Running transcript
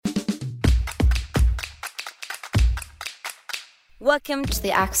Welcome to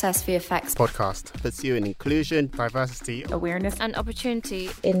the Access VFX podcast, pursuing inclusion, diversity, awareness and opportunity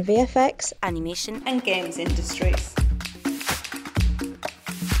in VFX, animation and games industries.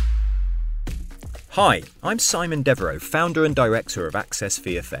 Hi, I'm Simon Devereaux, founder and director of Access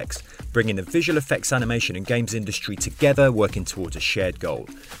VFX, bringing the visual effects, animation and games industry together, working towards a shared goal,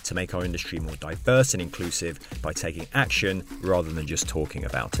 to make our industry more diverse and inclusive by taking action rather than just talking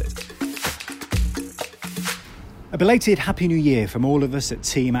about it. A belated Happy New Year from all of us at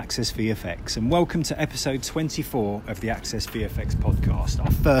Team Access VFX, and welcome to episode 24 of the Access VFX podcast,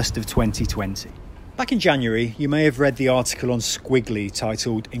 our first of 2020. Back in January, you may have read the article on Squiggly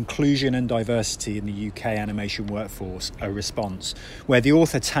titled Inclusion and Diversity in the UK Animation Workforce, a Response, where the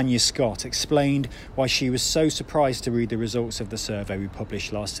author Tanya Scott explained why she was so surprised to read the results of the survey we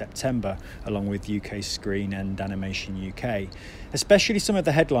published last September, along with UK Screen and Animation UK, especially some of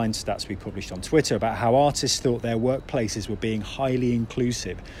the headline stats we published on Twitter about how artists thought their workplaces were being highly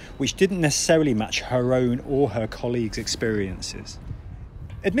inclusive, which didn't necessarily match her own or her colleagues' experiences.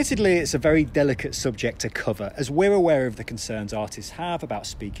 Admittedly, it's a very delicate subject to cover, as we're aware of the concerns artists have about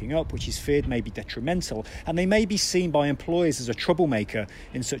speaking up, which is feared may be detrimental, and they may be seen by employers as a troublemaker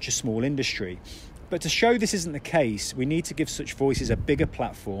in such a small industry. But to show this isn't the case, we need to give such voices a bigger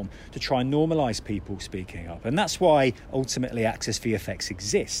platform to try and normalise people speaking up. And that's why, ultimately, Access VFX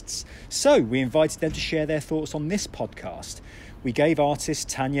exists. So we invited them to share their thoughts on this podcast. We gave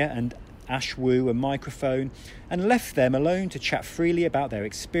artists Tanya and Ash Wu a microphone and left them alone to chat freely about their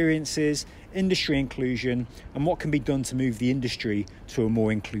experiences, industry inclusion, and what can be done to move the industry to a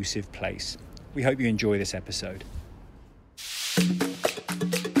more inclusive place. We hope you enjoy this episode.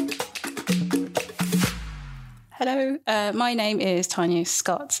 Hello, my name is Tanya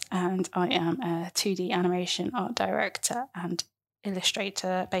Scott and I am a 2D animation art director and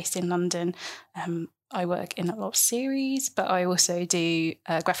illustrator based in London. I work in a lot of series, but I also do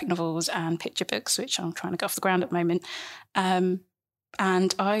graphic novels and picture books, which I'm trying to get off the ground at the moment. And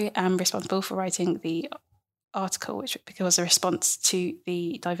I am responsible for writing the article, which was a response to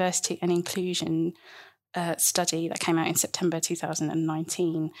the diversity and inclusion study that came out in September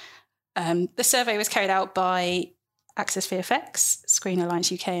 2019. The survey was carried out by Access VFX, Screen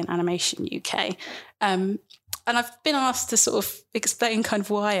Alliance UK and Animation UK. And I've been asked to sort of explain kind of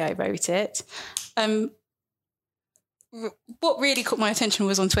why I wrote it. What really caught my attention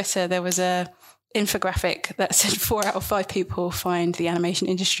was on Twitter, there was a infographic that said 4 out of 5 people find the animation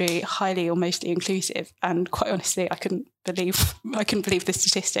industry highly or mostly inclusive. And quite honestly, I couldn't believe the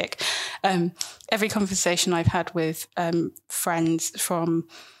statistic. Every conversation I've had with friends from,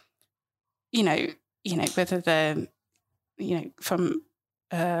 whether they're, from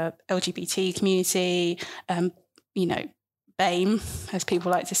LGBT community, BAME, as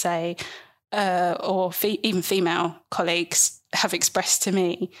people like to say, or even female colleagues have expressed to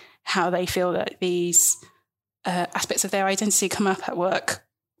me how they feel that these aspects of their identity come up at work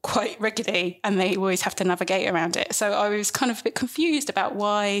quite regularly and they always have to navigate around it. So I was kind of a bit confused about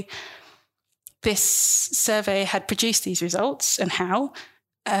why this survey had produced these results and how.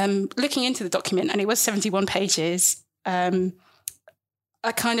 Looking into the document, and it was 71 pages, I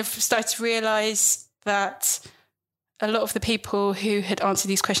kind of started to realise that a lot of the people who had answered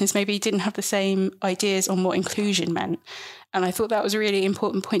these questions maybe didn't have the same ideas on what inclusion meant. And I thought that was a really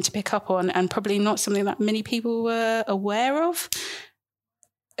important point to pick up on, and probably not something that many people were aware of,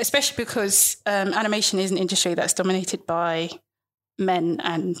 especially because animation is an industry that's dominated by men,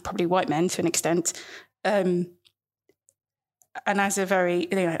 and probably white men to an extent. And as a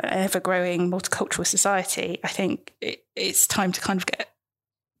very ever-growing multicultural society, I think it's time to kind of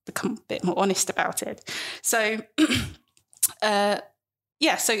become a bit more honest about it. So, so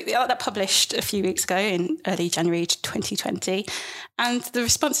that published a few weeks ago in early January 2020, and the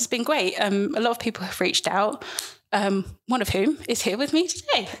response has been great. A lot of people have reached out, one of whom is here with me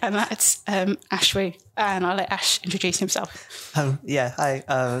today, and that's Ash Wu, and I'll let Ash introduce himself.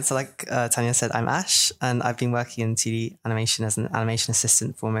 Hi. So like Tanya said, I'm Ash, and I've been working in 2D animation as an animation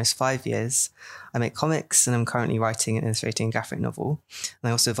assistant for almost 5 years. I make comics, and I'm currently writing and illustrating a graphic novel. And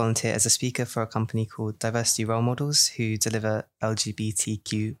I also volunteer as a speaker for a company called Diversity Role Models, who deliver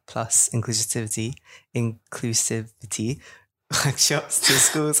LGBTQ plus inclusivity workshops to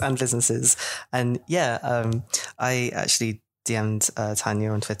schools and businesses. And I actually DM'd Tanya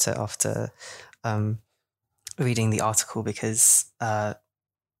on Twitter after reading the article because it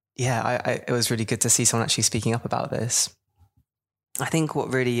was really good to see someone actually speaking up about this. I think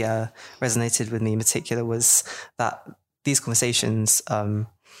what really resonated with me in particular was that these conversations are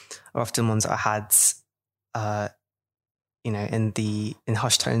often ones that I had in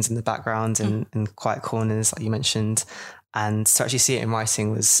hushed tones in the background and in quiet corners, like you mentioned. And to actually see it in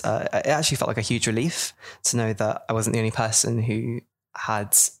writing was, it actually felt like a huge relief to know that I wasn't the only person who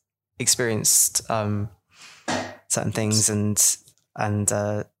had experienced certain things and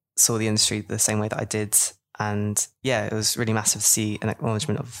saw the industry the same way that I did. And yeah, it was really massive to see an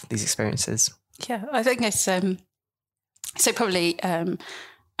acknowledgement of these experiences. Yeah, I think it's so probably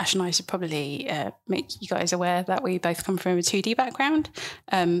Ash and I should probably make you guys aware that we both come from a 2D background.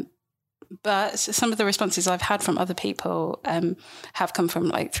 But some of the responses I've had from other people have come from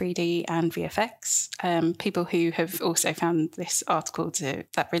like 3D and VFX, people who have also found this article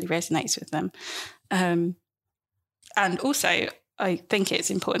that really resonates with them. And also, I think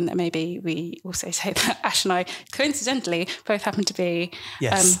it's important that maybe we also say that Ash and I, coincidentally, both happen to be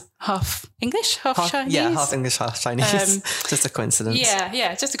half English, half Chinese. Yeah, half English, half Chinese. Just a coincidence.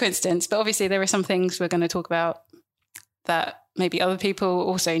 Yeah, just a coincidence. But obviously there are some things we're going to talk about that maybe other people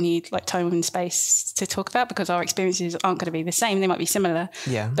also need like time and space to talk about, because our experiences aren't going to be the same. They might be similar.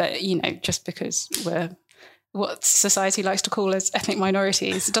 Yeah. But, you know, just because we're what society likes to call as ethnic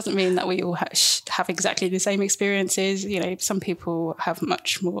minorities, it doesn't mean that we all have exactly the same experiences. You know, some people have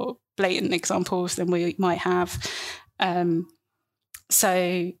much more blatant examples than we might have.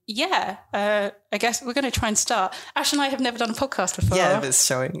 So, yeah, I guess we're going to try and start. Ash and I have never done a podcast before. Yeah, but it's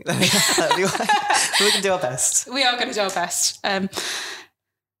showing. We can do our best. We are going to do our best.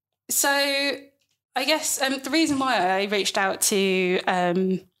 So I guess the reason why I reached out to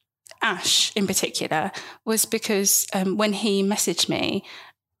Ash in particular was because when he messaged me,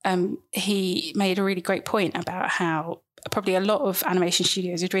 he made a really great point about how probably a lot of animation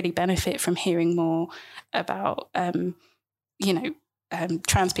studios would really benefit from hearing more about,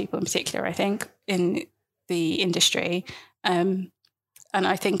 trans people in particular, I think, in the industry. And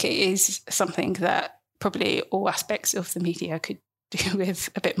I think it is something that probably all aspects of the media could do with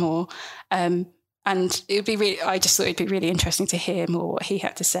a bit more. And it would be I just thought it'd be really interesting to hear more what he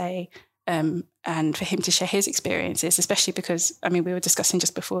had to say, and for him to share his experiences, especially because, I mean, we were discussing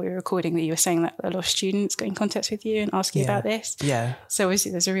just before we were recording that you were saying that a lot of students get in contact with you and ask you about this. Yeah. So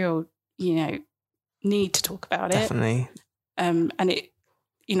obviously there's a real, need to talk about it. Definitely. And it,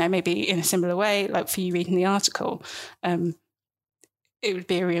 maybe in a similar way, like for you reading the article, it would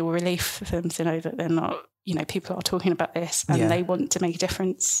be a real relief for them to know that they're not, people are talking about this and they want to make a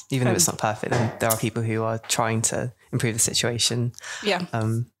difference. Even though it's not perfect, then there are people who are trying to improve the situation. Yeah.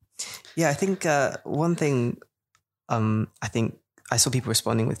 I think one thing I think I saw people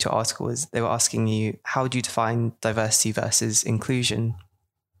responding with to your article is they were asking you, how do you define diversity versus inclusion?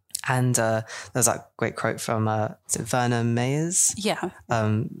 And there's that great quote from is it Werner Meyers? Yeah.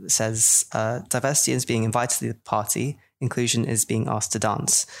 Says, diversity is being invited to the party, inclusion is being asked to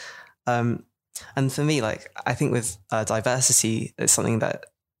dance. And for me, like, I think with diversity, it's something that,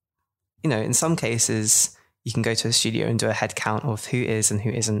 in some cases, you can go to a studio and do a head count of who is and who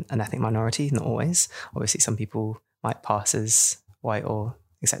isn't an ethnic minority, not always. Obviously, some people might pass as white or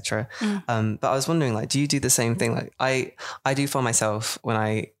etc. But I was wondering, like, do you do the same thing? Like, I do for myself when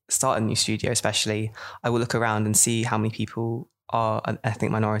I start a new studio, especially, I will look around and see how many people are an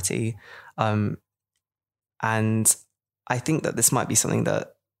ethnic minority. And I think that this might be something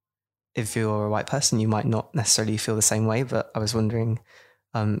that if you're a white person, you might not necessarily feel the same way. But I was wondering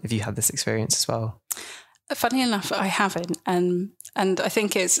if you had this experience as well. Funny enough, I haven't. And I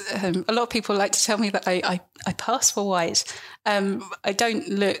think it's a lot of people like to tell me that I pass for white. I don't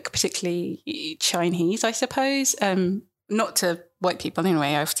look particularly Chinese, I suppose. Not to white people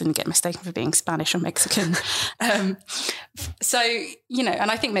anyway. I often get mistaken for being Spanish or Mexican. So,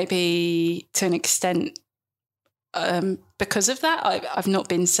 and I think maybe to an extent, because of that, I've not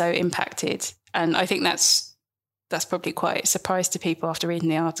been so impacted. And I think that's probably quite a surprise to people after reading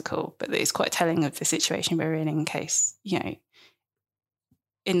the article, but it's quite telling of the situation we're in case,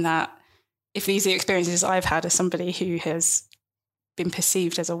 in that if these are experiences I've had as somebody who has been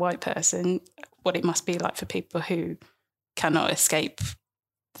perceived as a white person, what it must be like for people who cannot escape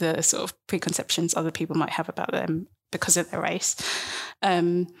the sort of preconceptions other people might have about them because of their race.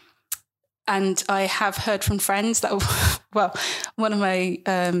 And I have heard from friends that, well, one of my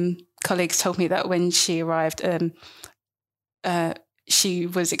colleagues told me that when she arrived, she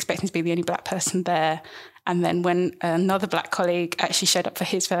was expecting to be the only black person there. And then when another black colleague actually showed up for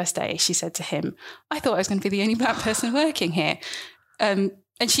his first day, she said to him, I thought I was going to be the only black person working here. And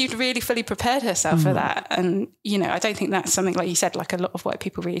she'd really fully prepared herself for that. And, I don't think that's something, like you said, like a lot of white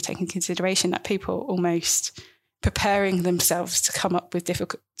people really take into consideration, that people almost preparing themselves to come up with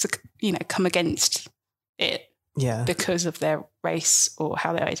come against it because of their race or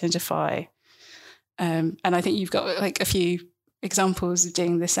how they identify. And I think you've got like a few examples of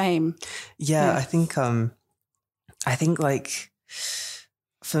doing the same. Yeah. I think I think like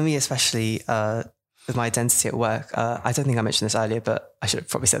for me, especially with my identity at work, I don't think I mentioned this earlier, but I should have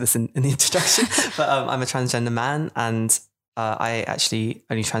probably said this in the introduction, but I'm a transgender man, and I actually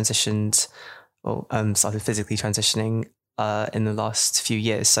only transitioned or started physically transitioning in the last few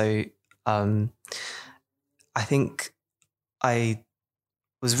years. So I think I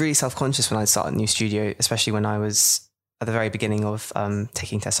was really self-conscious when I started a new studio, especially when I was at the very beginning of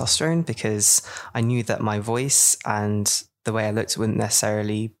taking testosterone, because I knew that my voice and the way I looked wouldn't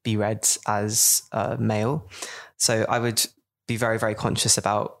necessarily be read as male. So I would be very, very conscious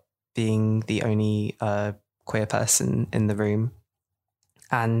about being the only queer person in the room.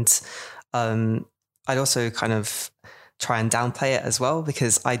 And I'd also kind of try and downplay it as well,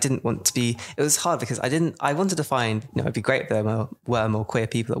 because I didn't want to be, it was hard because I wanted to find, it'd be great if there were more queer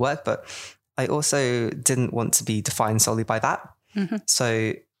people at work, but I also didn't want to be defined solely by that. Mm-hmm.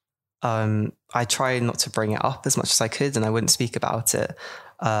 So I tried not to bring it up as much as I could, and I wouldn't speak about it.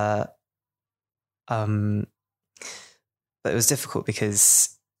 But it was difficult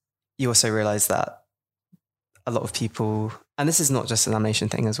because you also realize that a lot of people, and this is not just an animation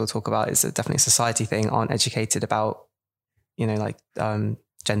thing, as we'll talk about, it's definitely a society thing, aren't educated about,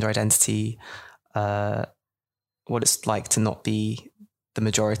 gender identity, what it's like to not be the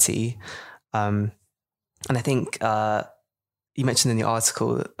majority. And I think you mentioned in the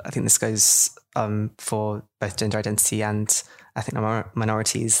article, I think this goes for both gender identity and ethnic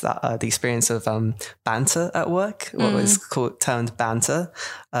minorities, that the experience of banter at work, what was termed banter.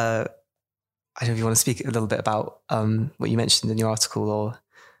 I don't know if you want to speak a little bit about what you mentioned in your article, or...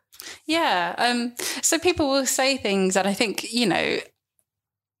 Yeah. So people will say things that I think,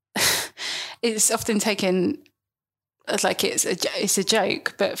 it's often taken like it's a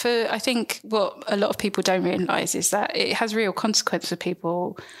joke, but I think what a lot of people don't realise is that it has real consequence for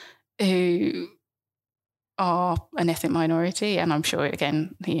people who are an ethnic minority, and I'm sure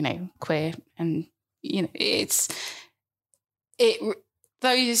again, queer, and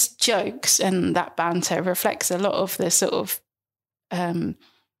those jokes and that banter reflects a lot of the sort of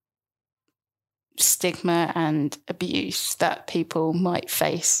stigma and abuse that people might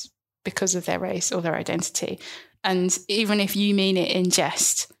face because of their race or their identity. And even if you mean it in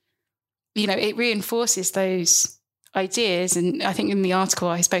jest, it reinforces those ideas. And I think in the article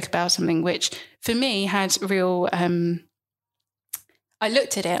I spoke about something which for me had real, I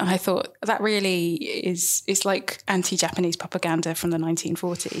looked at it and I thought that really it's like anti-Japanese propaganda from the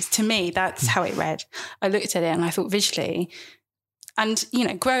 1940s. To me, that's how it read. I looked at it and I thought visually, and,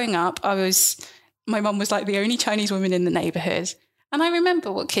 growing up, my mum was like the only Chinese woman in the neighbourhood. And I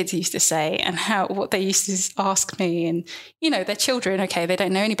remember what kids used to say and what they used to ask me. And, their children, okay, they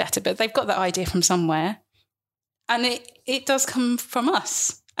don't know any better, but they've got that idea from somewhere. And it does come from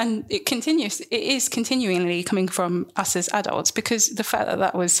us. And it is continually coming from us as adults, because the fact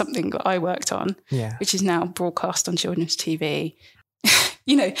that was something that I worked on, which is now broadcast on children's TV,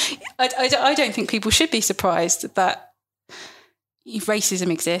 I don't think people should be surprised that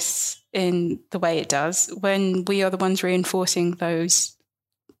racism exists in the way it does when we are the ones reinforcing those,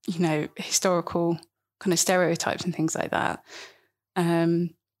 historical kind of stereotypes and things like that. I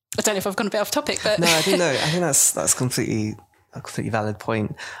don't know if I've gone a bit off topic, but no, I think that's completely valid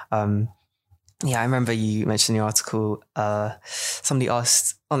point. I remember you mentioned in your article,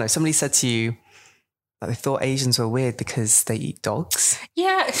 somebody said to you that they thought Asians were weird because they eat dogs.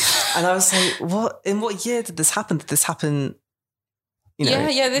 Yeah. And I was like, in what year did this happen? Did this happen?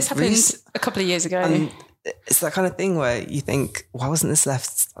 This happened a couple of years ago. And it's that kind of thing where you think, why wasn't this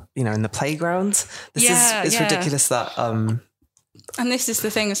left, in the playground? It's ridiculous that... And this is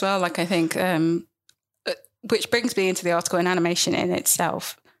the thing as well, like I think, which brings me into the article in animation in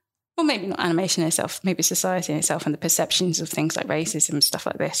itself. Well, maybe not animation in itself, maybe society in itself and the perceptions of things like racism and stuff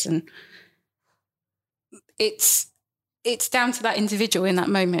like this. And it's down to that individual in that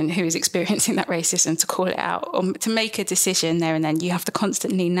moment who is experiencing that racism to call it out, or to make a decision there and then. You have to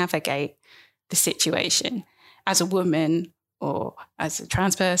constantly navigate the situation as a woman, or as a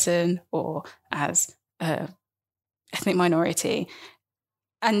trans person, or as a ethnic minority.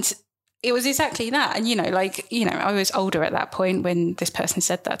 And it was exactly that. And, I was older at that point when this person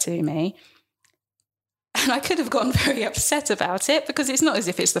said that to me. And I could have gotten very upset about it, because it's not as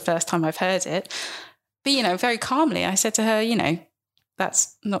if it's the first time I've heard it. But, very calmly, I said to her,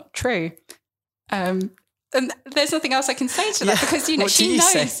 that's not true. And there's nothing else I can say to that, because, she knows.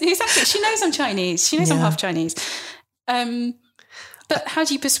 Exactly. She knows I'm Chinese. She knows I'm half Chinese. But how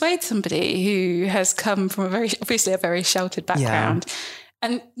do you persuade somebody who has come from obviously a very sheltered background? Yeah.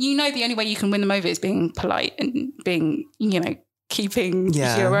 And the only way you can win them over is being polite and being, keeping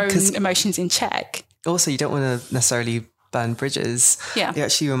your own emotions in check. also you don't want to necessarily burn bridges. Yeah. It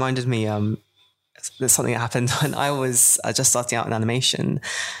actually reminded me, there's something that happened when I was just starting out in animation.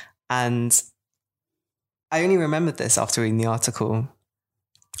 And I only remembered this after reading the article.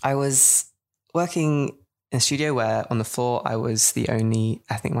 I was working in a studio where on the floor I was the only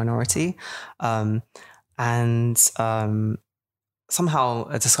ethnic minority. And somehow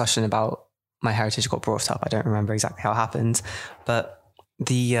a discussion about my heritage got brought up. I don't remember exactly how it happened, but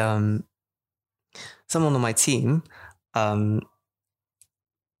someone on my team, following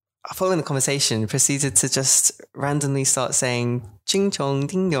the conversation, proceeded to just randomly start saying ching chong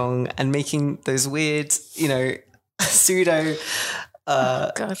ding dong and making those weird, pseudo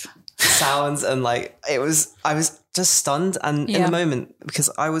sounds, and I was just stunned. And in the moment, because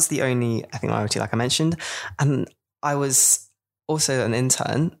I was the only ethnic minority, like I mentioned, and I was also an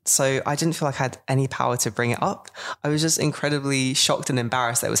intern, so I didn't feel like I had any power to bring it up. I was just incredibly shocked and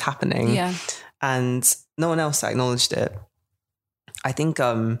embarrassed that it was happening. Yeah. And no one else acknowledged it. I think,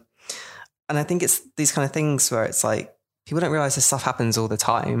 and I think it's these kind of things where it's like, people don't realize this stuff happens all the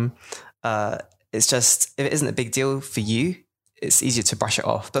time. It's just, if it isn't a big deal for you, it's easier to brush it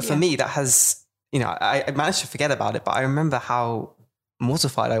off. But for me, that has, I managed to forget about it, but I remember how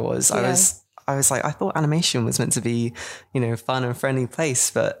mortified I was. Yeah. I was like, I thought animation was meant to be, fun and friendly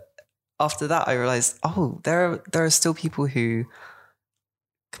place. But after that, I realized, there are still people who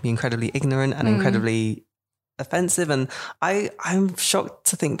can be incredibly ignorant and incredibly offensive. And I'm shocked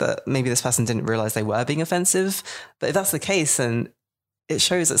to think that maybe this person didn't realize they were being offensive. But if that's the case, then it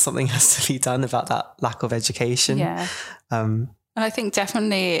shows that something has to be done about that lack of education. Yeah. And I think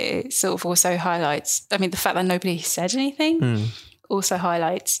definitely it sort of also highlights, the fact that nobody said anything also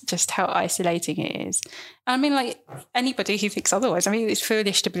highlights just how isolating it is. And anybody who thinks otherwise, it's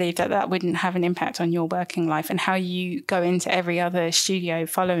foolish to believe that wouldn't have an impact on your working life and how you go into every other studio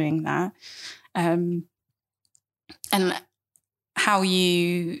following that. And how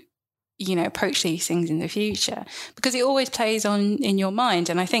you approach these things in the future, because it always plays on in your mind.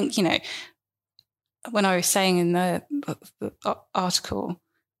 And I think, when I was saying in the article,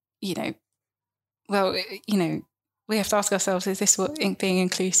 we have to ask ourselves, is this what being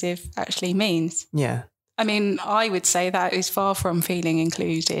inclusive actually means? Yeah. I would say that is far from feeling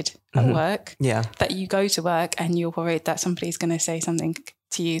included at work. Yeah. That you go to work and you're worried that somebody's going to say something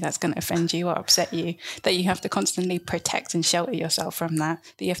to you that's going to offend you or upset you, that you have to constantly protect and shelter yourself from that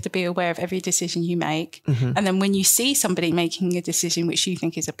you have to be aware of every decision you make. And then when you see somebody making a decision which you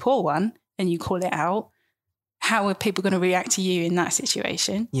think is a poor one and you call it out, how are people going to react to you in that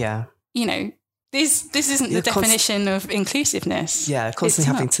situation? Yeah. This isn't the definition of inclusiveness. Yeah,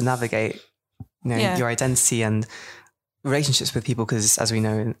 constantly having to navigate your identity and relationships with people, because as we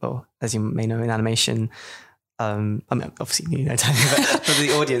know, or as you may know in animation, obviously Tanya, but for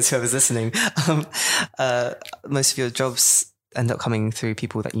the audience, whoever's listening, most of your jobs end up coming through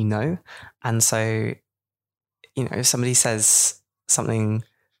people that you know. And so, if somebody says something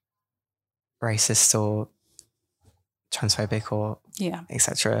racist or transphobic or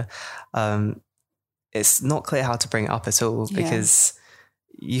etc., it's not clear how to bring it up at all, because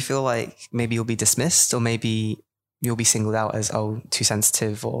you feel like maybe you'll be dismissed, or maybe you'll be singled out as, too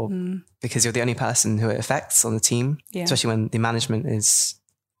sensitive, or because you're the only person who it affects on the team, especially when the management is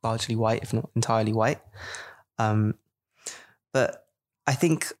largely white, if not entirely white. But I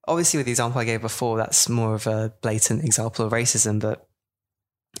think, obviously, with the example I gave before, that's more of a blatant example of racism. But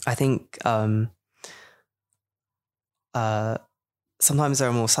I think sometimes there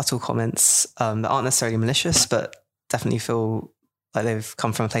are more subtle comments that aren't necessarily malicious, but definitely feel like they've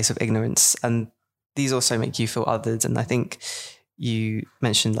come from a place of ignorance. And these also make you feel othered. And I think you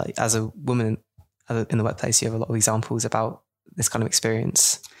mentioned, as a woman in the workplace, you have a lot of examples about this kind of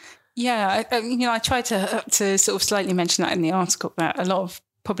experience. Yeah, I tried to sort of slightly mention that in the article, that a lot of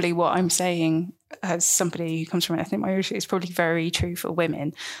probably what I'm saying as somebody who comes from an ethnic minority is probably very true for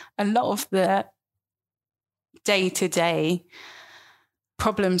women. A lot of the day-to-day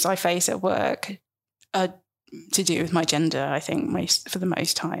problems I face at work are to do with my gender, I think, for the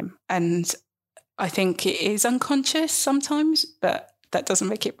most time. And I think it is unconscious sometimes, but that doesn't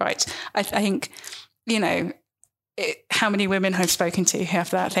make it right. I think, how many women I've spoken to who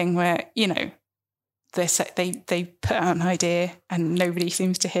have that thing where, they put out an idea and nobody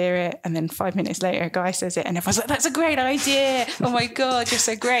seems to hear it, and then 5 minutes later a guy says it and everyone's like, that's a great idea, oh my god, you're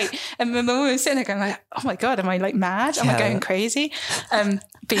so great. And then the woman's sitting there going like, oh my god, am I mad, am I going crazy?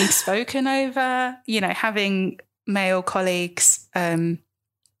 Being spoken over, having male colleagues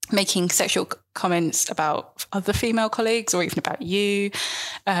making sexual comments about other female colleagues, or even about you,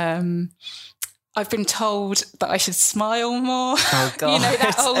 I've been told that I should smile more. Oh God! You know,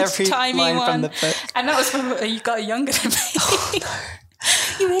 that old-timey one. From the book. And that was from a guy younger than me. Oh, no.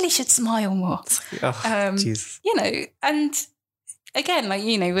 You really should smile more. Oh, you know, and again, like,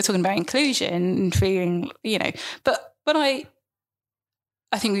 you know, we're talking about inclusion and feeling, you know, but I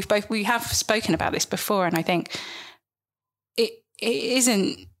think we have spoken about this before, and I think it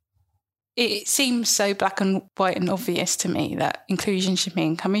seems so black and white and obvious to me that inclusion should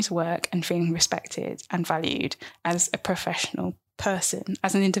mean coming to work and feeling respected and valued as a professional person,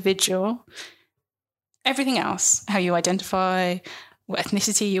 as an individual. Everything else, how you identify, what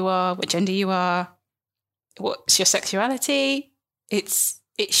ethnicity you are, what gender you are, what's your sexuality, it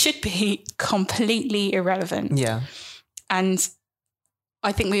should be completely irrelevant. Yeah. And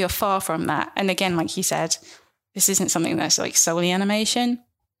I think we are far from that. And again, like you said, this isn't something that's like solely animation.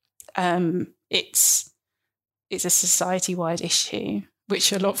 It's a society-wide issue,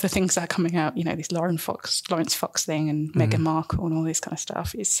 which a lot of the things that are coming out, you know, this Lawrence Fox thing and Meghan Markle and all this kind of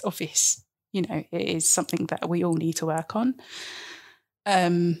stuff is obvious. You know, it is something that we all need to work on.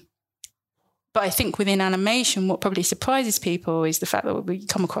 But I think within animation, what probably surprises people is the fact that we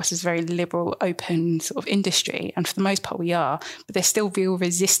come across as very liberal, open sort of industry. And for the most part, we are. But there's still real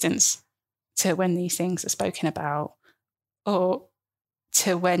resistance to when these things are spoken about, or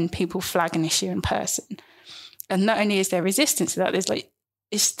to when people flag an issue in person. And not only is there resistance to that,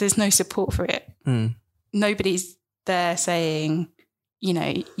 there's no support for it. Nobody's there saying, you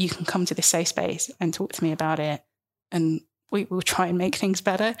know, you can come to this safe space and talk to me about it, and we will try and make things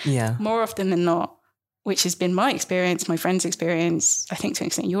better. Yeah. More often than not, which has been my experience, my friend's experience, I think to an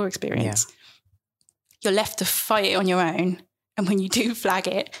extent your experience, you're left to fight it on your own. And when you do flag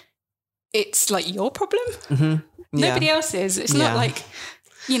it, it's like your problem. Mm-hmm. Nobody else's. It's not like,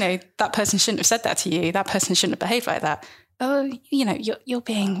 you know, that person shouldn't have said that to you. That person shouldn't have behaved like that. Oh, you know, you're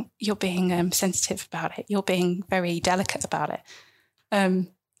being sensitive about it. You're being very delicate about it. I've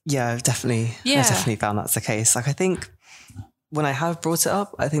definitely found that's the case. Like, I think when I have brought it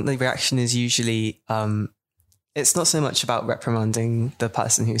up, I think the reaction is usually, it's not so much about reprimanding the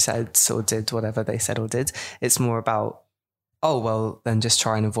person who said or did whatever they said or did. It's more about, oh, well, then just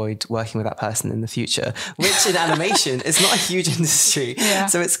try and avoid working with that person in the future, which in animation is not a huge industry. Yeah.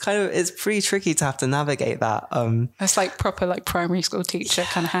 So it's pretty tricky to have to navigate that. It's like proper like primary school teacher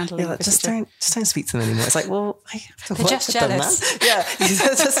kind of handling. Yeah, like, just don't speak to them anymore. It's like, well, I have to They're work just with jealous. them, man. Yeah.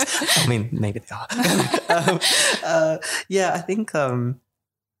 I mean, maybe they are.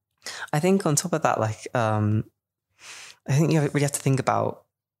 I think on top of that, like, I think you really have to think about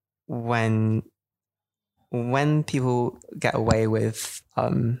when people get away with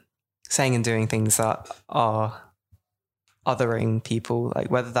saying and doing things that are othering people,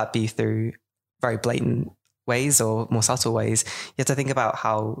 like whether that be through very blatant ways or more subtle ways, you have to think about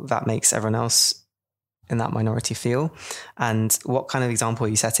how that makes everyone else in that minority feel, and what kind of example are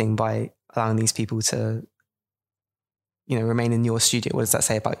you setting by allowing these people to, you know, remain in your studio. What does that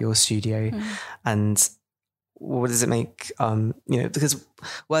say about your studio? And what does it make, you know, because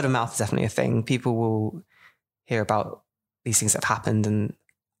word of mouth is definitely a thing. People will hear about these things that have happened and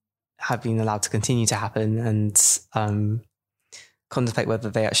have been allowed to continue to happen, and contemplate whether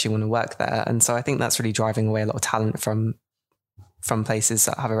they actually want to work there. And so I think that's really driving away a lot of talent from places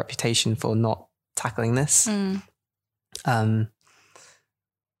that have a reputation for not tackling this.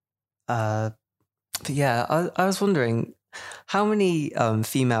 But yeah, I was wondering, how many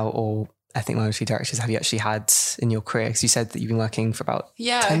female or ethnic minority directors have you actually had in your career? Because you said that you've been working for about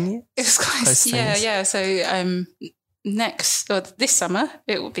 10 years? It was quite, So this summer,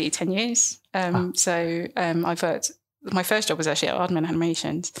 it will be 10 years. So I've worked, my first job was actually at Aardman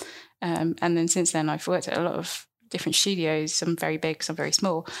Animations. And then since then, I've worked at a lot of different studios, some very big, some very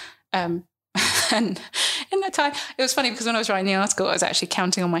small. And in that time, it was funny because when I was writing the article, I was actually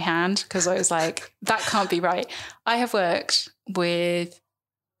counting on my hand because I was like, that can't be right. I have worked with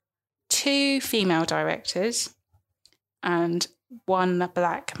 2 female directors and 1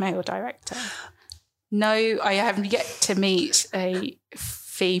 black male director. No, I haven't yet to meet a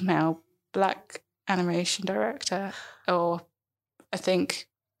female black animation director, or I think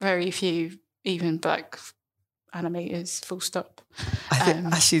very few even black animators, full stop. I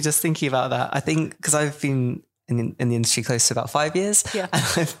think, actually, just thinking about that, I think because I've been in the industry close to about 5 years, and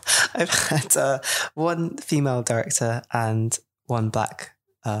I've had 1 female director and 1 black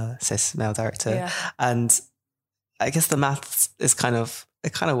cis male director, and I guess the maths is kind of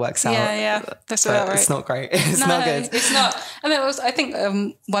works out. That's about right. It's not great. It's not good. It's not. And I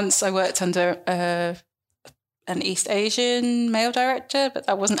think once I worked under a an East Asian male director, but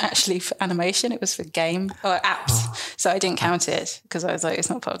that wasn't actually for animation. It was for game or apps. So I didn't count it because I was like, it's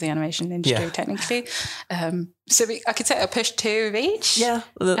not part of the animation industry technically. So I could say I pushed 2 of each. Yeah.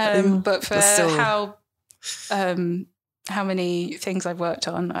 But for how many things I've worked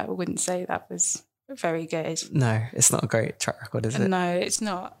on, I wouldn't say that was very good. No, it's not a great track record, is it? No, it's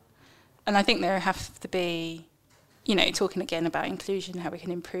not. And I think there have to be, you know, talking again about inclusion, how we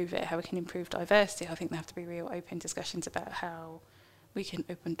can improve it, how we can improve diversity. I think there have to be real open discussions about how we can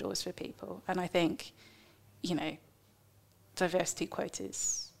open doors for people. And I think, you know, diversity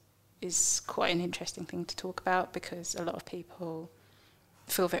quotas is quite an interesting thing to talk about because a lot of people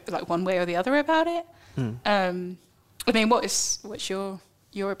feel like one way or the other about it. I mean, what's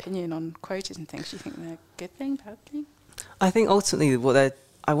your opinion on quotas and things? Do you think they're a good thing, bad thing? I think ultimately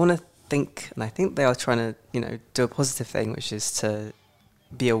I think they are trying to, you know, do a positive thing, which is to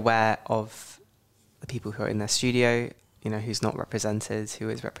be aware of the people who are in their studio, you know, who's not represented, who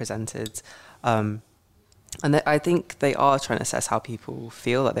is represented. And I think they are trying to assess how people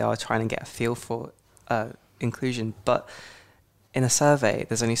feel, that they are trying to get a feel for inclusion. But in a survey,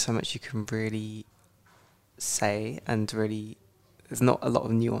 there's only so much you can really say, and really, there's not a lot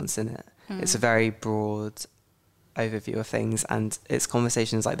of nuance in it. It's a very broad overview of things, and it's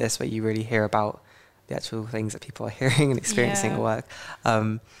conversations like this where you really hear about the actual things that people are hearing and experiencing at work.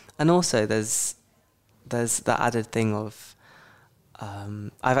 And also there's that added thing of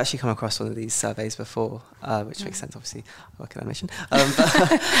I've actually come across one of these surveys before, which makes sense, obviously I work in animation,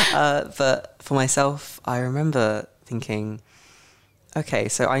 but for myself I remember thinking, okay,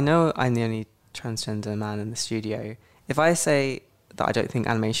 so I know I'm the only transgender man in the studio. If I say that I don't think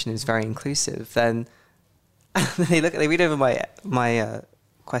animation is very inclusive, then they read over my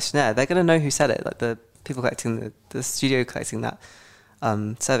questionnaire, they're going to know who said it. Like the people collecting the studio collecting that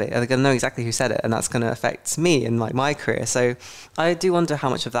survey, they're going to know exactly who said it, and that's going to affect me and like my career. So I do wonder how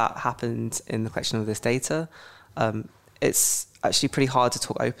much of that happened in the collection of this data. It's actually pretty hard to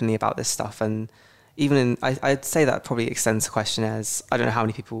talk openly about this stuff, and even I'd say that probably extends to questionnaires. I don't know how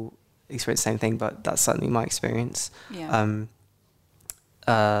many people experience the same thing, but that's certainly my experience.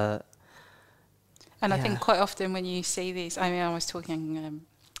 And I think quite often when you see these, I mean, I was talking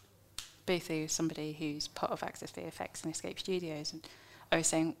briefly with somebody who's part of Access VFX and Escape Studios, and I was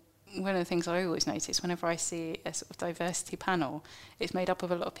saying one of the things I always notice whenever I see a sort of diversity panel, it's made up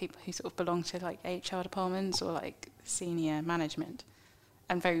of a lot of people who sort of belong to like HR departments or like senior management,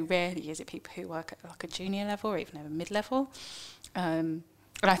 and very rarely is it people who work at like a junior level or even a mid-level.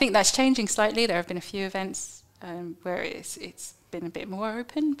 And I think that's changing slightly. There have been a few events where it's been a bit more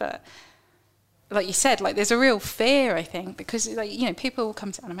open, but like you said, like there's a real fear, I think, because like, you know, people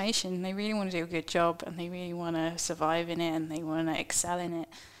come to animation and they really want to do a good job and they really want to survive in it and they want to excel in it.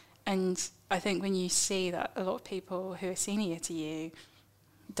 And I think when you see that a lot of people who are senior to you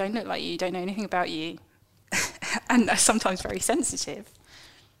don't look like you, don't know anything about you, and are sometimes very sensitive,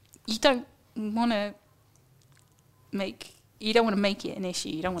 you don't want to make it an issue.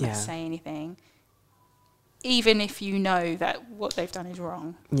 You don't want to say anything. Even if you know that what they've done is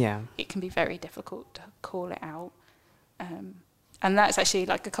wrong, it can be very difficult to call it out. And that's actually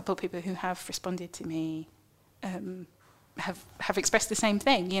like a couple of people who have responded to me have expressed the same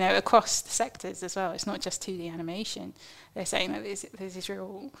thing, you know, across the sectors as well. It's not just 2D animation. They're saying that there's this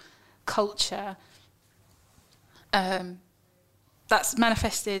real culture that's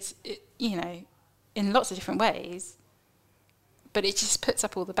manifested, you know, in lots of different ways, but it just puts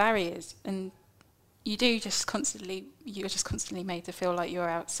up all the barriers, and you're just constantly made to feel like you're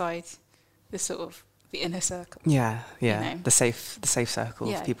outside the sort of the inner circle. Yeah. You know? The safe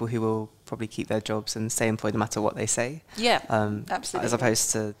circle of people who will probably keep their jobs and stay employed no matter what they say. Yeah, absolutely. As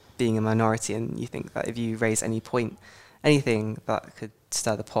opposed to being a minority, and you think that if you raise anything that could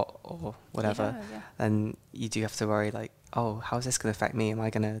stir the pot or whatever, then you do have to worry like, oh, how is this going to affect me? Am I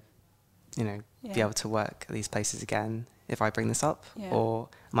going to, you know, be able to work at these places again if I bring this up, or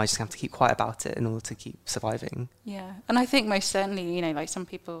am I just going to have to keep quiet about it in order to keep surviving? Yeah, and I think most certainly, you know, like some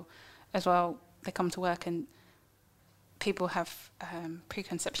people as well, they come to work and people have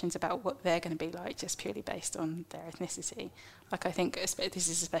preconceptions about what they're going to be like just purely based on their ethnicity. Like I think this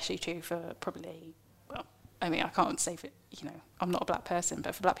is especially true for probably, well, I mean, I can't say for, you know, I'm not a black person,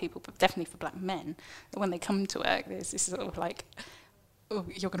 but for black people, but definitely for black men, that when they come to work, there's this sort of like, oh,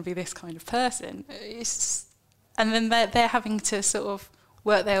 you're going to be this kind of person. And then they're having to sort of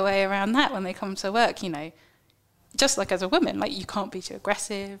work their way around that when they come to work, you know. Just like as a woman, like you can't be too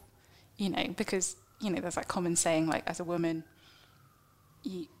aggressive, you know, because, you know, there's that common saying, like, as a woman,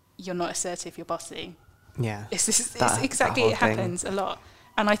 you're not assertive, you're bossy. Yeah. It happens a lot.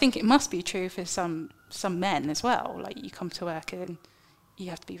 And I think it must be true for some some men as well. Like, you come to work and you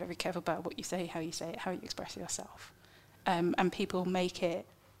have to be very careful about what you say, how you say it, how you express yourself. And people make it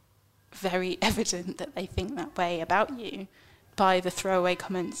very evident that they think that way about you by the throwaway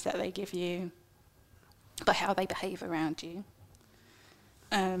comments that they give you, by how they behave around you.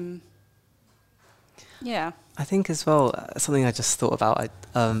 Yeah. I think as well, something I just thought about,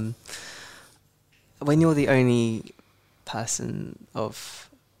 when you're the only person of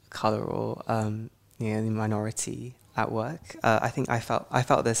colour or the minority at work, I think I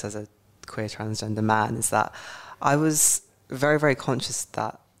felt this as a queer transgender man, is that I was very, very conscious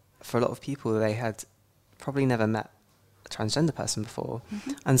that for a lot of people, they had probably never met a transgender person before.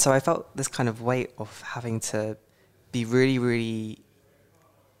 Mm-hmm. And so I felt this kind of weight of having to be really, really,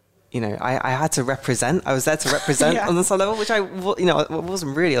 I had to represent. I was there to represent on some level, which it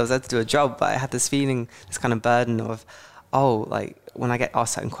wasn't really. I was there to do a job, but I had this feeling, this kind of burden of, like, when I get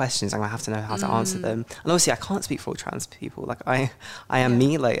asked certain questions, I'm going to have to know how to answer them. And obviously, I can't speak for all trans people. Like, I am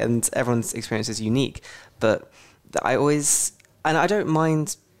me, like, and everyone's experience is unique. But I always, and I don't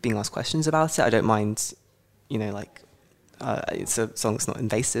mind being asked questions about it. I don't mind, it's a song that's not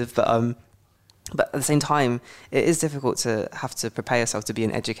invasive, but at the same time, it is difficult to have to prepare yourself to be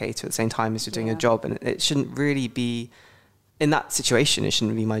an educator at the same time as you're doing a job. And it shouldn't really be, in that situation, it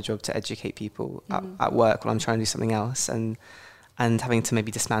shouldn't be my job to educate people at work when I'm trying to do something else, and having to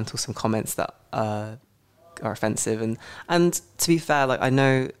maybe dismantle some comments that are offensive. And to be fair, like, I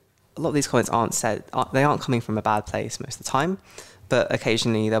know a lot of these comments they aren't coming from a bad place most of the time, but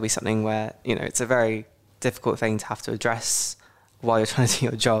occasionally there'll be something where, it's a very difficult thing to have to address while you're trying to do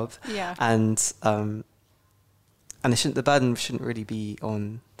your job. Yeah. And the burden shouldn't really be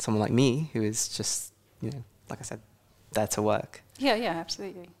on someone like me, who is just, like I said, there to work. Yeah,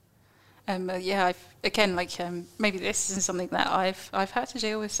 absolutely. Maybe this isn't something that I've had to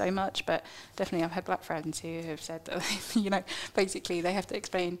deal with so much, but definitely I've had black friends who have said that, basically they have to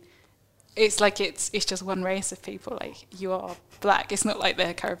explain. It's like it's just one race of people. Like, you are black. It's not like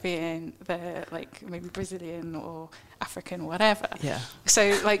they're Caribbean, they're like maybe Brazilian or African or whatever. Yeah.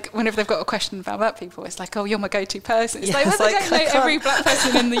 So, like, whenever they've got a question about black people, it's like, oh, you're my go-to person. It's they don't know every black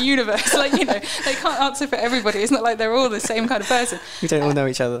person in the universe. Like, they can't answer for everybody. It's not like they're all the same kind of person. We don't all know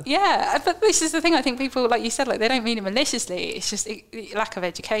each other. Yeah, but this is the thing. I think people, like you said, like, they don't mean it maliciously. It's just lack of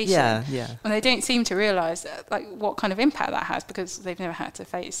education. Yeah. And they don't seem to realise, like, what kind of impact that has, because they've never had to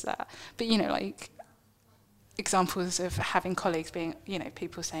face that. But, like, examples of having colleagues being,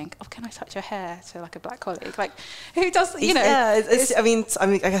 people saying, oh, can I touch your hair, to like a black colleague, like, who does, Yeah,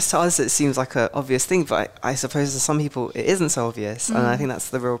 I guess to us it seems like an obvious thing, but I suppose to some people it isn't so obvious. And I think that's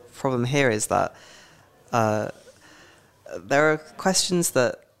the real problem here, is that there are questions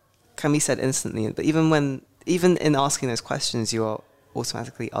that can be said instantly, but even in asking those questions, you are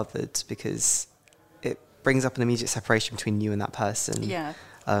automatically othered, because it brings up an immediate separation between you and that person. Yeah.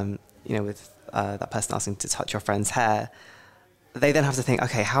 With that person asking to touch your friend's hair, they then have to think,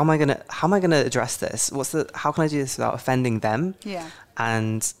 okay, how am I gonna address this? How can I do this without offending them? Yeah.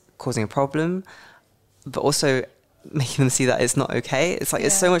 And causing a problem, but also making them see that it's not okay. It's like,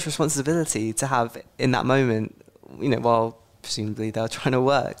 it's so much responsibility to have in that moment, while presumably they're trying to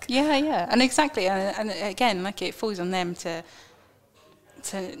work. Yeah. And exactly. And again, like, it falls on them to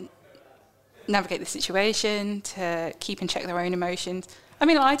navigate the situation, to keep in check their own emotions. I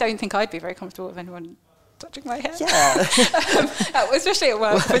mean, I don't think I'd be very comfortable with anyone touching my hair. Yeah. Especially at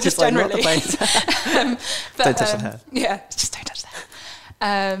work, but just generally. Don't touch the hair. Yeah, just don't touch the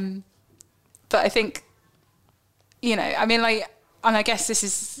hair. But I think, and I guess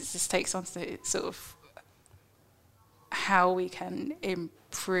this takes on to sort of how we can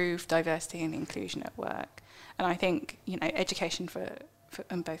improve diversity and inclusion at work. And I think, education for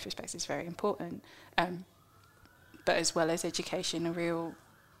in both respects is very important. But as well as education, a real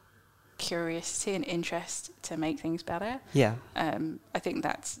curiosity and interest to make things better. Yeah. I think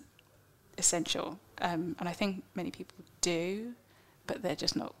that's essential. And I think many people do, but they're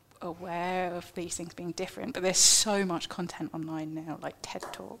just not aware of these things being different. But there's so much content online now, like TED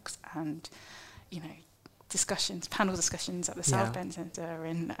Talks and, panel discussions at the South Bend Centre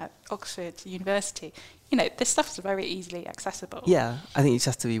and at Oxford University. This stuff is very easily accessible. Yeah, I think you just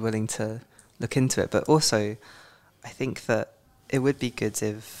have to be willing to look into it. But also, I think that it would be good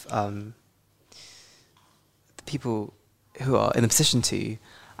if the people who are in a position to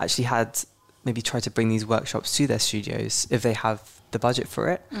actually had maybe try to bring these workshops to their studios if they have the budget for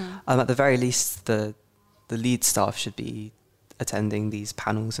it. At the very least, the lead staff should be attending these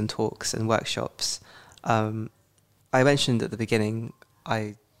panels and talks and workshops. I mentioned at the beginning,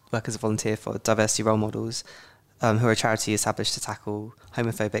 I work as a volunteer for Diversity Role Models, who are a charity established to tackle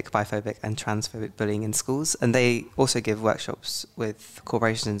homophobic, biphobic and transphobic bullying in schools. And they also give workshops with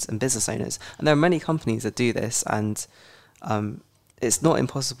corporations and business owners. And there are many companies that do this, and it's not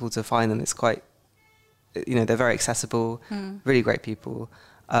impossible to find them. It's quite, they're very accessible, really great people.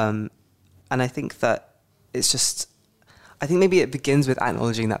 And I think that I think maybe it begins with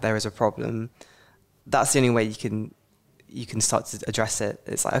acknowledging that there is a problem. That's the only way you can start to address it.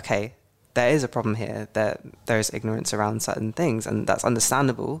 It's like, okay, there is a problem here. There is ignorance around certain things, and that's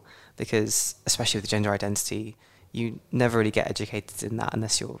understandable because, especially with gender identity, you never really get educated in that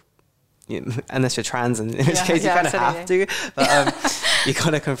unless you're trans, and in which case you kind of have to. But you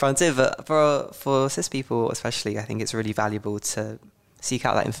kind of confront it. But for cis people especially, I think it's really valuable to seek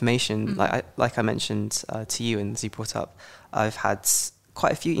out that information. Like I mentioned to you, and as you brought up, I've had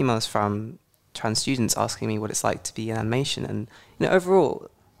quite a few emails from trans students asking me what it's like to be in animation, and overall,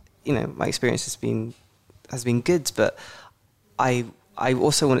 my experience has been good, but I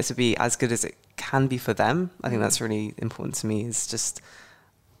also want it to be as good as it can be for them. I think that's really important to me. It's just,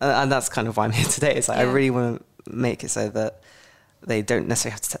 and that's kind of why I'm here today. It's like I really want to make it so that they don't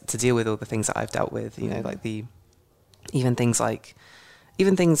necessarily have to deal with all the things that I've dealt with. Like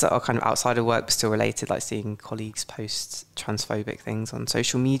even things that are kind of outside of work but still related, like seeing colleagues post transphobic things on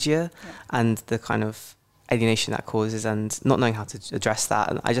social media and the kind of alienation that causes and not knowing how to address that.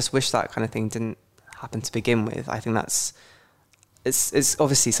 And I just wish that kind of thing didn't happen to begin with. I think it's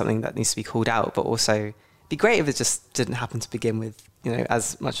obviously something that needs to be called out, but also it'd be great if it just didn't happen to begin with,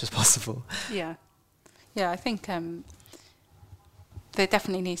 as much as possible. Yeah, I think there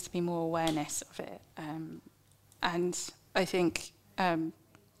definitely needs to be more awareness of it. And I think... so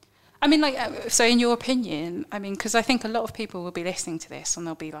in your opinion, because I think a lot of people will be listening to this and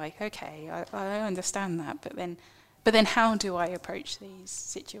they'll be like, okay, I understand that, but then how do I approach these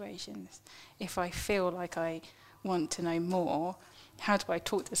situations? If I feel like I want to know more, how do I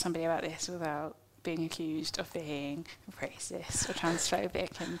talk to somebody about this without being accused of being racist or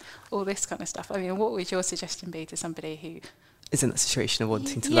transphobic and all this kind of stuff? What would your suggestion be to somebody who is in that situation of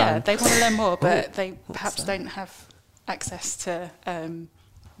wanting to learn? Yeah, they want to learn more, but they perhaps don't have access to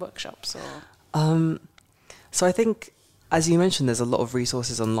workshops or... So I think, as you mentioned, there's a lot of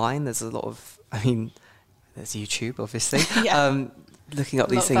resources online. There's a lot of, there's YouTube, obviously. Looking up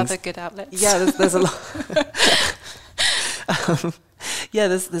these things. A lot of other good outlets. Yeah, there's a lot.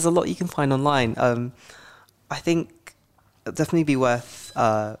 There's a lot you can find online. I think it'd definitely be worth...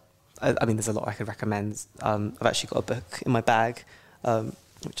 there's a lot I could recommend. I've actually got a book in my bag.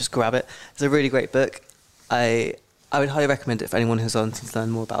 Just grab it. It's a really great book. I would highly recommend it for anyone who's wanting to learn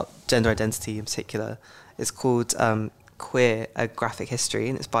more about gender identity in particular. It's called Queer, A Graphic History,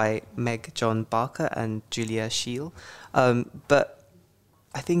 and it's by Meg John Barker and Julia Scheel. But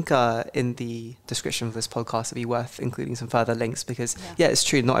I think in the description of this podcast, it'd be worth including some further links because, it's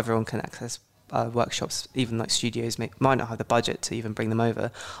true, not everyone can access workshops. Even like studios might not have the budget to even bring them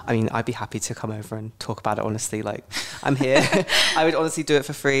over. I'd be happy to come over and talk about it honestly. Like, I'm here. I would honestly do it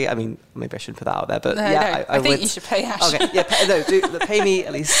for free. Maybe I shouldn't put that out there, but I think you should pay Ash. Okay, pay me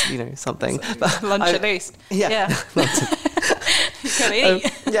at least, something. Lunch at least. Yeah. You gotta eat.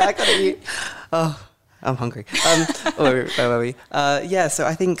 I gotta eat. Oh, I'm hungry. Where were we? So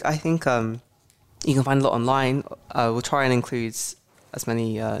I think you can find a lot online. We'll try and include as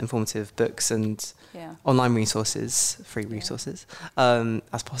many informative books and online resources, free resources,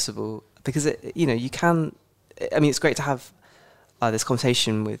 as possible. Because, you can... it's great to have this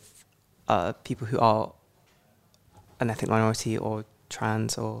conversation with people who are an ethnic minority or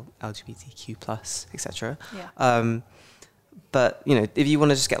trans or LGBTQ+, etc. But, if you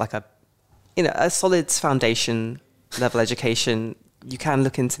want to just get like a solid foundation level education, you can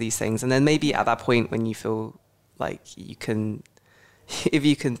look into these things. And then maybe at that point when you feel like you can... if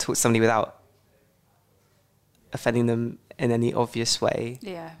you can talk to somebody without offending them in any obvious way,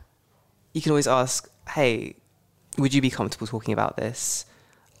 you can always ask, hey, would you be comfortable talking about this?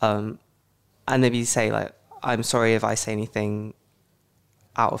 And maybe say, like, I'm sorry if I say anything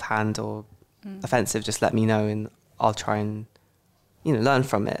out of hand or offensive, just let me know and I'll try and, learn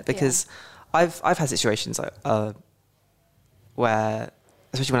from it. Because I've had situations like where,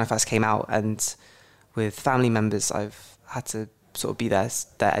 especially when I first came out and with family members, I've had to sort of be their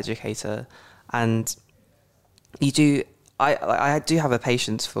educator, and I do have a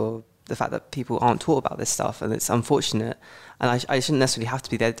patience for the fact that people aren't taught about this stuff, and it's unfortunate, and I shouldn't necessarily have to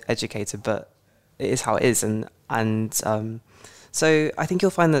be their educator, but it is how it is, and so I think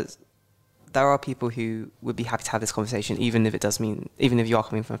you'll find that there are people who would be happy to have this conversation, even if you are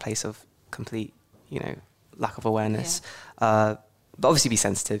coming from a place of complete, lack of awareness. but obviously be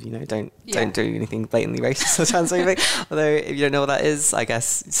sensitive, don't do anything blatantly racist or transphobic. Although if you don't know what that is, I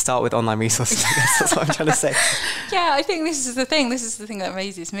guess start with online resources. I guess that's what I'm trying to say. Yeah, I think this is the thing that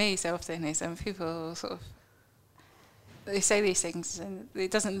amazes me so often is people sort of, they say these things and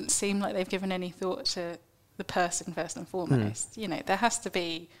it doesn't seem like they've given any thought to the person first and foremost. There has to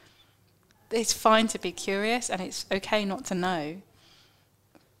be, it's fine to be curious and it's okay not to know.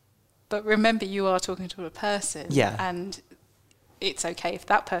 But remember, you are talking to a person. Yeah. And it's okay if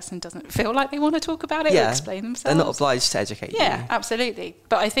that person doesn't feel like they want to talk about it or explain themselves. They're not obliged to educate you. Yeah, absolutely.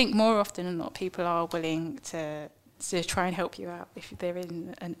 But I think more often than not, people are willing to try and help you out if they're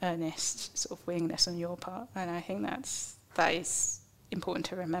in an earnest sort of willingness on your part. And I think that is important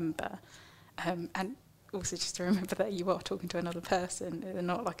to remember. And also just to remember that you are talking to another person. They're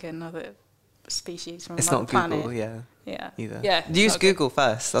not like another species from another planet. It's not Google, either. Yeah. Use Google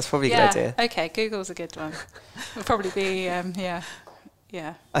first. That's probably a good idea. Okay, Google's a good one. It'll probably be,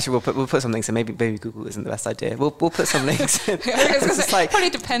 Actually, we'll put some links in. Maybe Google isn't the best idea. We'll put some links in. It's like, probably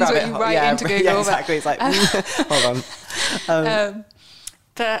depends what you write into Google. Yeah, exactly. It's like, hold on.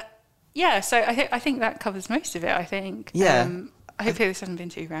 So I think that covers most of it. I think. Yeah. Hopefully this hasn't been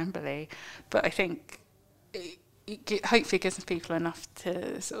too rambly, but I think it hopefully gives people enough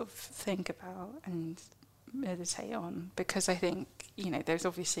to sort of think about and meditate on, because I think, there's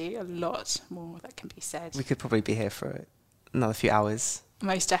obviously a lot more that can be said. We could probably be here for another few hours.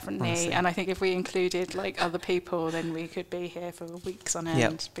 Most definitely. Honestly. And I think if we included other people, then we could be here for weeks on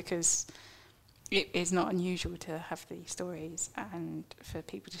end, because it is not unusual to have these stories and for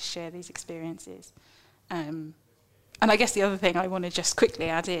people to share these experiences. And I guess the other thing I want to just quickly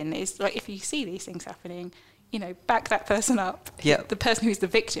add in is, if you see these things happening, back that person up. Yep. The person who's the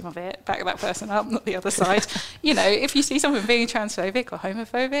victim of it, back that person up, not the other side. If you see someone being transphobic or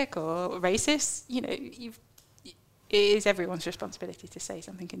homophobic or racist, it is everyone's responsibility to say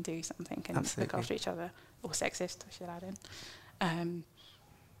something and do something and Absolutely. look after each other. Or sexist, I should add in.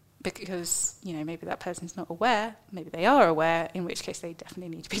 Because, maybe that person's not aware, maybe they are aware, in which case they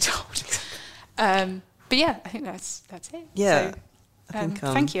definitely need to be told. But yeah, I think that's it. Yeah. So,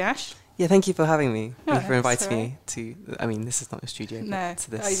 thank you, Ash. Yeah, thank you for having me. Thank you for that's inviting all me to. I mean, this is not a studio. No, to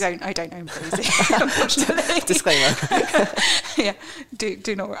this. I don't own Bluesy, unfortunately. Disclaimer. Yeah, I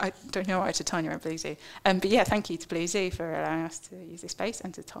don't know why to Tanya and Bluesy. But yeah, thank you to Bluesy for allowing us to use this space,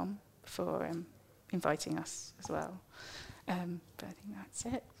 and to Tom for inviting us as well. But I think that's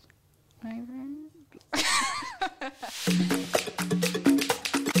it.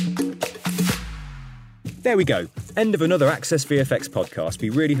 There we go. End of another Access VFX podcast.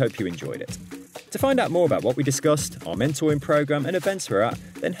 We really hope you enjoyed it. To find out more about what we discussed, our mentoring programme and events we're at,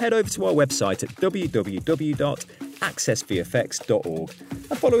 then head over to our website at www.accessvfx.org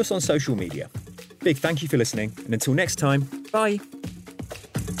and follow us on social media. Big thank you for listening, and until next time, bye.